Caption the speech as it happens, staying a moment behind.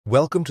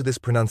Welcome to this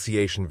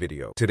pronunciation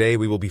video. Today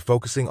we will be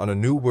focusing on a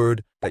new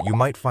word that you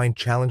might find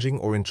challenging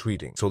or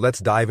intriguing. So let's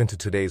dive into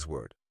today's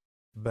word.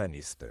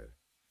 Bannister,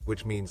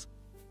 which means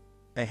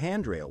a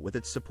handrail with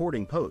its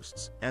supporting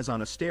posts, as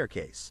on a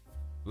staircase.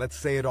 let's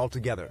say it all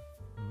together.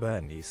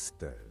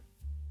 Bannister.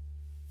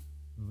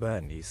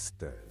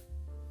 Bannister.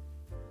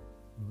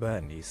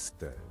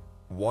 Bannister.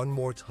 One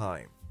more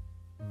time.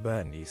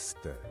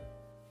 Bannister.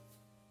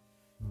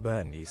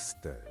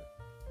 Bannister.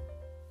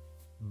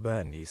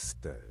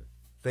 Bannister.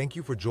 Thank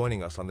you for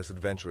joining us on this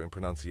adventure in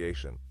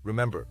pronunciation.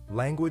 Remember,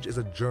 language is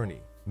a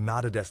journey,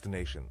 not a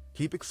destination.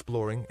 Keep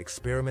exploring,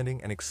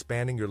 experimenting, and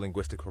expanding your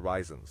linguistic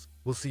horizons.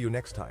 We'll see you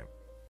next time.